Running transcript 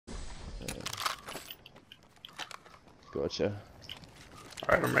Gotcha.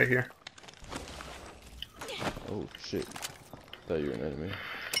 Alright, I'm right here. Oh shit. Thought you were an enemy.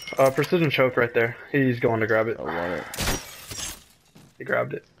 Precision choke right there. He's going to grab it. I want it. He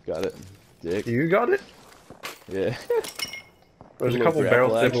grabbed it. Got it. Dick. You got it? Yeah. There's a couple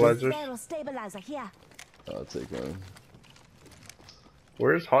barrel stabilizers. Barrel stabilizer here. I'll take one.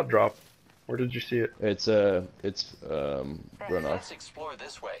 Where's hot drop? Where did you see it? It's run off. Let's explore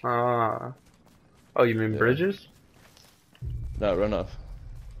this way. Oh, you mean bridges? No, run off.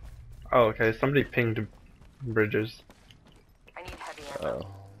 Oh, okay. Somebody pinged bridges. I need heavy ammo.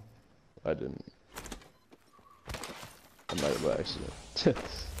 Oh, I didn't. I might have by accident.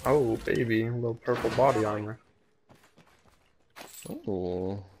 Oh, baby, a little purple body armor.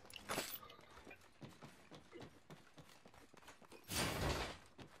 Oh.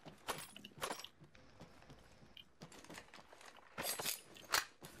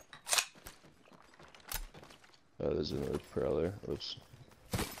 Oh, there's another prowler. Oops.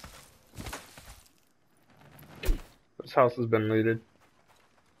 This house has been looted.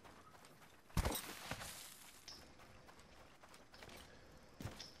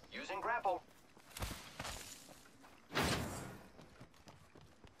 Using grapple.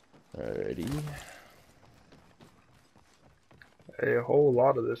 Alrighty. A whole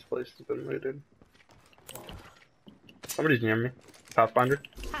lot of this place has been looted. Somebody's near me. Pathfinder.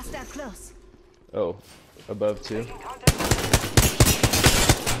 Hostile close. Oh, above too.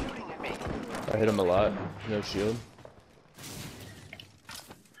 I hit him a lot. No shield.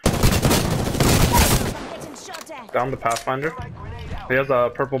 I'm getting shot at. Down the Pathfinder. He has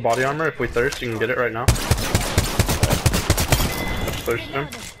a purple body armor. If we thirst, you can get it right now. Let's thirst him.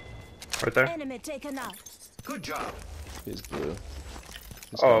 Right there. Enemy taken out. Good job. He's blue.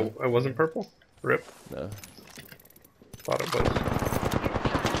 He's Oh, gone. it wasn't purple? Rip. No. Thought it was.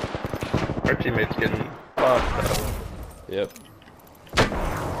 Our teammate's getting fucked up. Yep.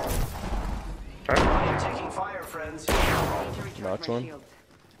 Okay. I am taking fire, friends. Knocked one.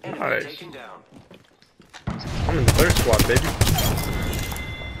 Enemy Nice. taken down. I'm in the third squad, baby.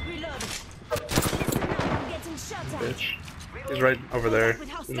 Reload. Listen up, I'm getting shot at. Bitch. He's right over there.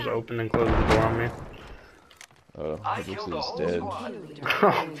 He just opened and closed the door on me. Oh, I it looks killed the like whole he's dead. squad.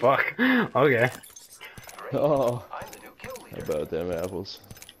 Oh, fuck. Okay. Oh, I'm the new kill how leader. about them apples?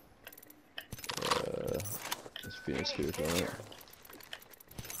 This Phoenix Coot on it.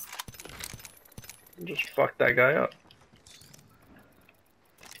 Just fuck that guy up.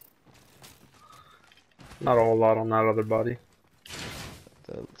 Not a whole lot on that other body.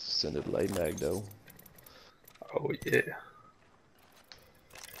 That extended light mag though. Oh, yeah.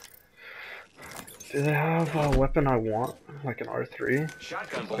 Do they have a weapon I want? Like an R3?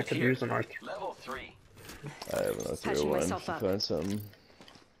 Shotgun I bolt could here. use an R3. Level 3. I have an Patching 301 myself if you up. find something.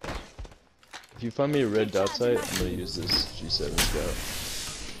 If you find me a red dot sight, I'm gonna use this G7 scout.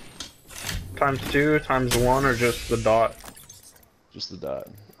 ×2, ×1, or just the dot? Just the dot.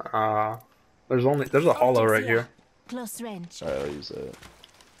 There's a hollow right here. Close range. Alright, I'll use that.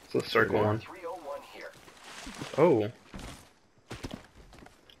 It's a circle one. 301 here. Oh,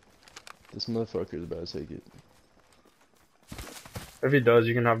 This motherfucker is about to take it. if he does,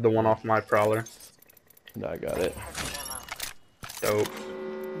 you can have the one off my prowler. No, I got it. Dope.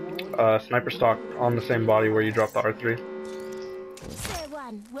 Sniper stock on the same body where you dropped the R3. Say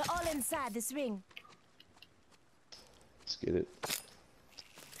one. We're all inside this ring. Let's get it.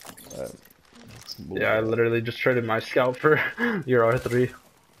 Alright. Let's move Yeah, I on. literally just traded my scout for your R3.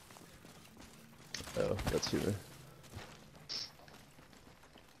 Oh, that's here.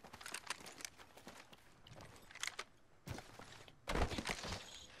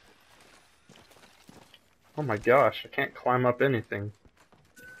 Oh my gosh, I can't climb up anything.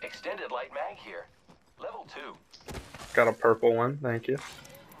 Extended light mag here. Level 2. Got a purple one, thank you.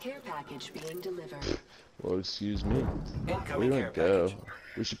 Care package being delivered. Well, excuse me. Where Incoming do we care go? package.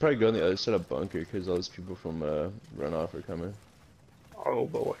 We should probably go on the other side of bunker because all those people from runoff are coming. Oh,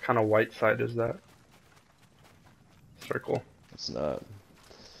 but what kind of white side is that? Circle. It's not.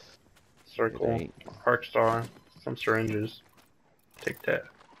 Circle. It ain't. Arc star. Some syringes. Take that.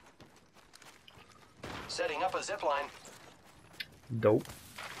 Setting up a zip line. Dope.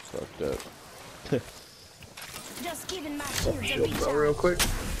 Fucked up. Just giving my shields a Shield bro real recharge. quick.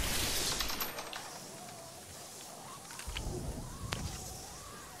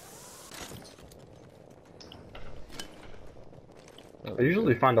 I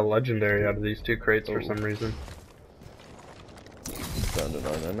usually find a legendary out of these two crates for some reason. Found an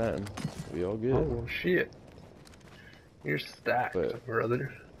R99. We all good. Oh shit. You're stacked, But-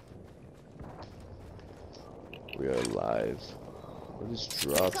 brother. We are live. What is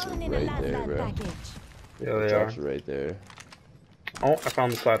drops Calling are in a right there, lifeline bro. package. Yeah, The they are. drops are right there. Oh, I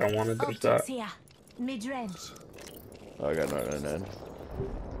found the side I wanted. There's that. Optics here. Mid-range. Oh, I got an R99.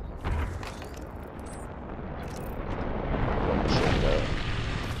 I'm checked out.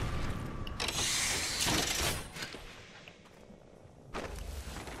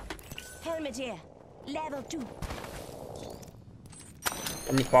 Helmet here. Level 2.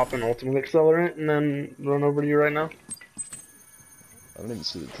 I'm gonna pop an ultimate accelerant and then run over to you right now. I don't even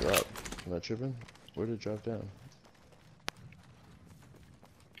see the drop. Am I tripping? Where did it drop down?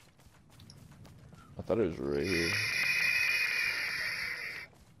 I thought it was right here.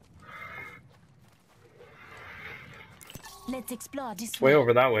 Let's explore this Way way.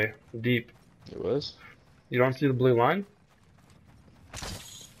 over that way. Deep. It was? You don't see the blue line?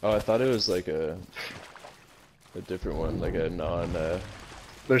 Oh, I thought it was like a different one, like a non.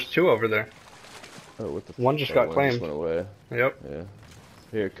 There's two over there. Oh, what the? One just oh, got one claimed. just went away. Yep. Yeah.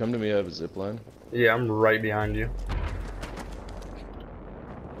 Here, come to me. I have a zip line. Yeah, I'm right behind you.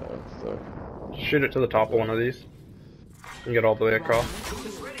 Oh fuck. Shoot it to the top of one of these. And get all the way across.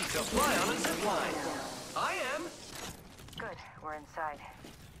 Who's ready to fly on a zip line? I am. Good, we're inside.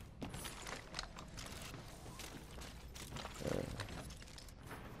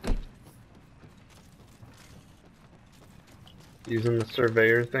 Using the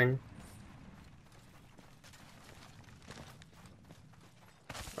surveyor thing.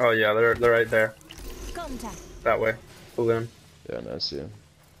 Oh yeah, they're right there. Contact. That way. Balloon. Yeah, no, I see him.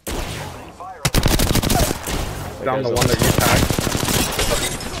 Opening fire. That Down guy's the on one that you tagged.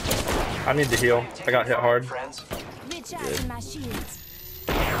 I need to heal. I got hit hard. Friends. Recharging my shields.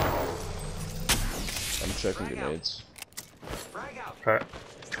 I'm checking grenades. Frag out. Okay.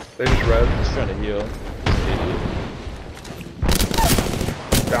 They just red. He's trying to heal. Idiot.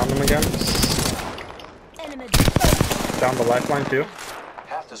 Down them again. Enemy. Down the lifeline too.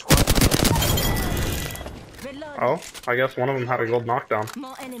 Half the squad. Reload. Oh, I guess one of them had a gold knockdown.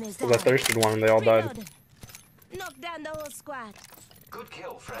 More enemies Because I down. thirsted one and they all died. Reload. Knock down the whole squad. Good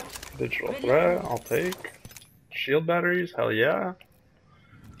kill, friend. Digital threat, I'll take. Shield batteries, hell yeah.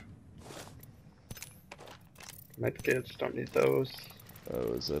 Medkits, don't need those.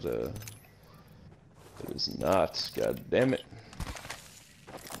 Oh, is that a? It is not. God damn it.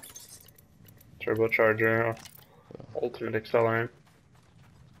 Turbocharger, ultimate accelerant.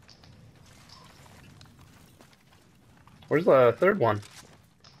 Where's the third one?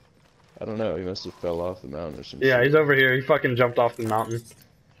 I don't know. He must have fell off the mountain or something. Yeah, he's over here. He fucking jumped off the mountain.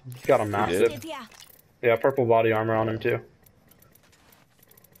 He's got a massive. Get here. Yeah, purple body armor on him too.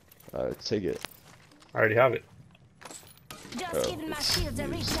 Take it. I already have it. Just Oh, giving my it's shields a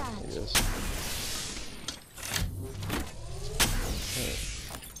used, I recharge. guess.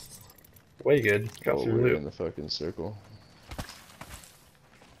 Way good. Got Oh, some we're in loot. the fucking circle.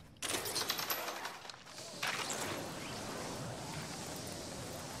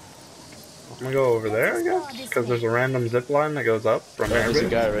 I'm gonna go over there, I guess, because there's a random zip line that goes up from Oh, there's a airbase.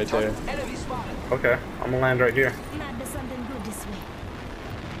 guy right there. Enemy spotted. Okay, I'm gonna land right here. Might be something good this way.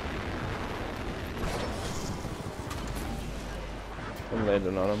 I'm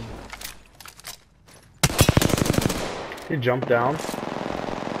landing on him. He jumped down.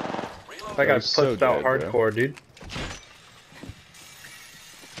 That guy he's so pussed out dead, bro. hardcore, dude.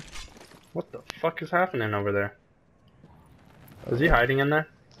 What the fuck is happening over there? Is he hiding in there?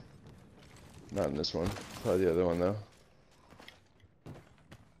 Not in this one. Probably the other one though.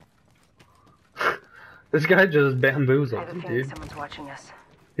 This guy just I bamboozled, have a feeling dude. someone's watching us.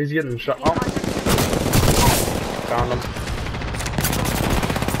 He's getting shot. Oh, found him.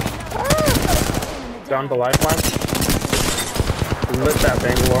 Down the lifeline. Lit that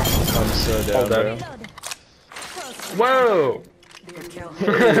Bangalore. I'm so down, bro. Reload. Whoa! Good kill.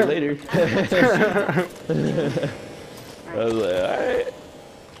 Hey, later. I was like, alright.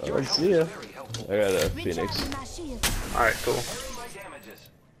 Well, let's see ya. Very helpful. I got a Phoenix. Recharging my shields. Alright, cool. Covering my damages.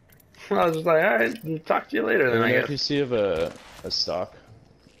 I was just like, alright, talk to you later then, Let I me know if you guess. see of a stock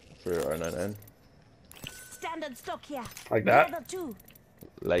for R99. Standard stock here. Like that? Level 2.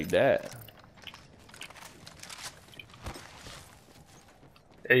 Like that.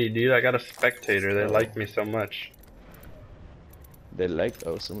 Hey, dude, I got a spectator. They like me so much. They like.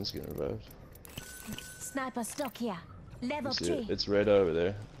 Oh, someone's getting revived. Sniper stock here. Level You see 3. it? It's right over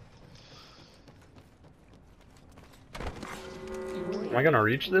there. Am I gonna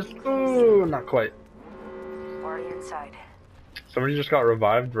reach this? Ooh, not quite. Already inside. Somebody just got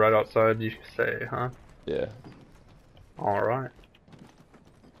revived right outside, you say, huh? Yeah. Alright.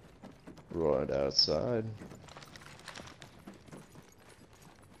 Right outside.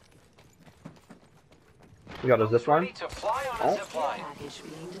 You got a zip line? Ready to fly on Oh. a zip line.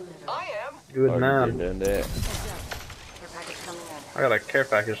 I am. Good Already man. doing that. Care package coming in. I got a care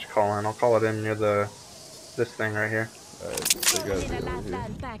package to call in. I'll call it in near this thing right here. Alright, they got Need a it over here.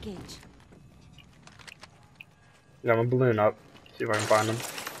 lifeline package. Yeah, I'm a balloon up. See if I can find them.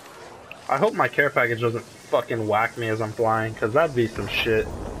 I hope my care package doesn't fucking whack me as I'm flying, cause that'd be some shit.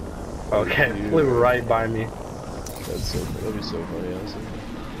 Okay, it flew right by me. That'd be so funny, honestly.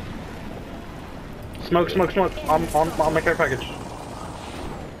 Smoke, smoke, smoke. On my care package.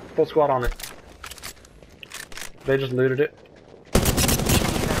 Full squad on it. They just looted it.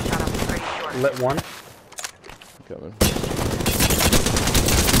 Shot up pretty short. Lit one. Coming.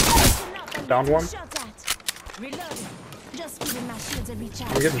 Downed one. Shot at. Reloading. Just giving my shields a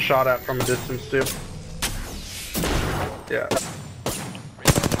recharge. I'm getting shot at from a distance too. Yeah.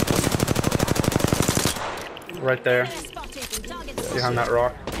 Right there. Spotted. Target Behind that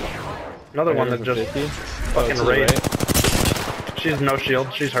rock. Another one that just 50. fucking to the raided. right. She's no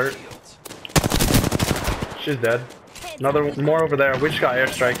shield. She's hurt. She's dead. Another more over there. We just got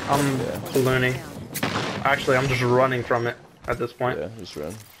airstrike. I'm ballooning. Actually, I'm just running from it at this point. Yeah, just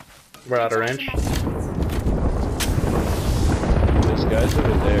run. We're out of range. There's guys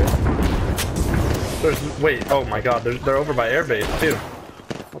over there. Wait, oh my god, they're over by airbase too.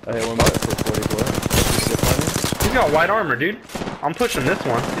 I hit one back for 44. Just zip lining. He's got white armor, dude. I'm pushing this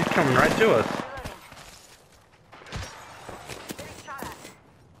one. He's coming right to us. Getting shot at.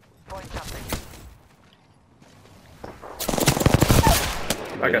 Point something.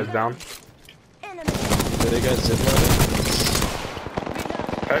 That guy's down. enemy. Yeah, they got zip lining.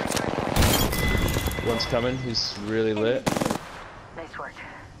 Okay. One's coming. He's really lit. Nice work.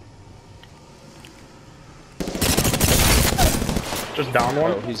 Just down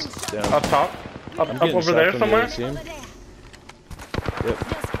one. Oh, he's down. Up top. Up getting over shot there from the somewhere. other team. Over there.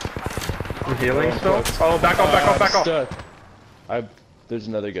 Yep. I'm healing still. Fucked. Oh, back off, back off, back I'm off. stuck. There's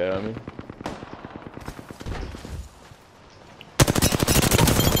another guy on me.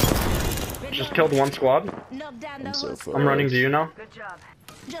 Just killed one squad. Knock down the I'm so whole far. I'm running to you now. Good job.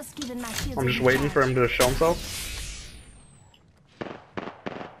 Just giving my shields I'm a just waiting for him to show himself.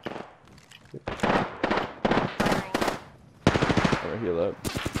 Firing. I'm gonna heal up.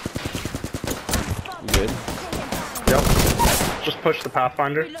 You good? Yep. Just push the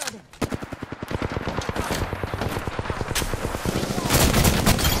Pathfinder. Reloading.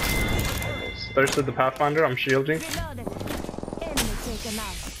 Thirsted the Pathfinder. I'm shielding. Reloading. Enemy taken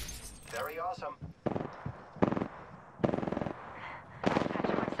out. Very awesome.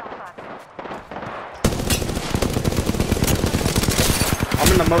 Patching myself up.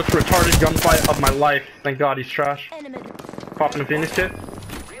 I'm in the most retarded gunfight of my life. Thank God he's trash. Enemy. Popping a Phoenix kit.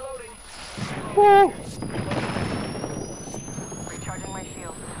 Reloading. Woo! Recharging my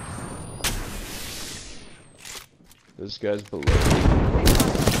shield. There's guys below.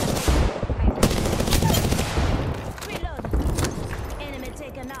 Reloading. Enemy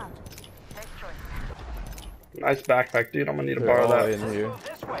taken out. Nice choice. Nice backpack, dude. I'm gonna need to They're borrow all that. in here. Move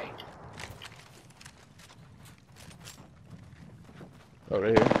this way. Oh,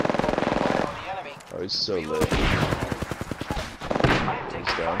 right here. Fire on the enemy. Oh, he's so lit. I am taking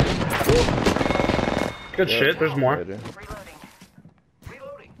He's down. fire. Good Yep. shit. There's more. Later. Reloading.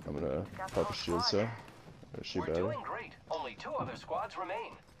 Reloading. I'm gonna pop a shield cell. Or shoot We're battle. doing great. Only 2 other squads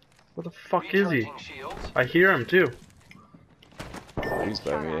remain. Where the fuck is he? Recharging shields. I hear him too. He's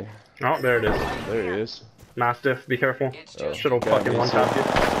by me. Oh, there it is. There he is. Mastiff, be careful. It's Oh. just Shit'll Got fucking me one too. tap you. are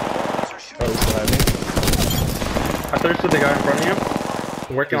Oh, shooting. he's behind me. I thirsted the guy in front of you.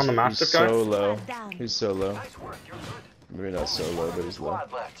 I'm working on the Mastiff He's guy. so low. Down. He's so low. Nice work. You're good. Maybe not so low, but he's low.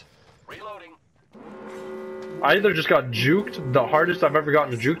 Squad left. Reloading. I either just got juked, the hardest I've ever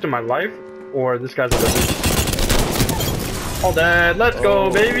gotten juked in my life, or this guy's a wizard. All dead. Let's go,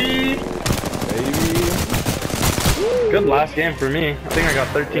 Oh. baby. Baby. Good last game for me. I think I got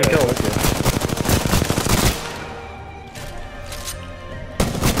 13 kills. Okay.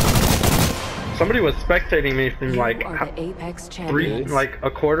 Somebody was spectating me from like You are the Apex three, champions. like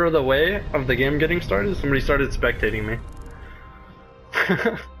a quarter of the way of the game getting started. Somebody started spectating me.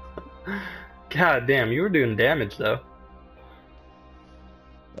 God damn, you were doing damage though.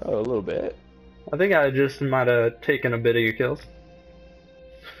 Oh, a little bit. I think I just might have taken a bit of your kills.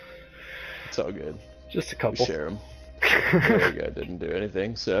 It's all good. Just a We couple. share them. The other guy didn't do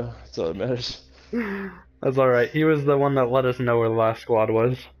anything, so that's all that matters. That's alright. He was the one that let us know where the last squad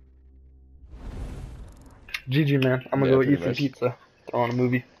was. GG, man. I'm gonna Yeah, go eat pretty some much. pizza. Throw on a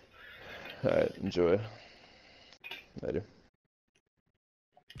movie. Alright, enjoy. Later.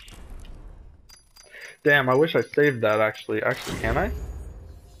 Damn, I wish I saved that actually. Actually, can I?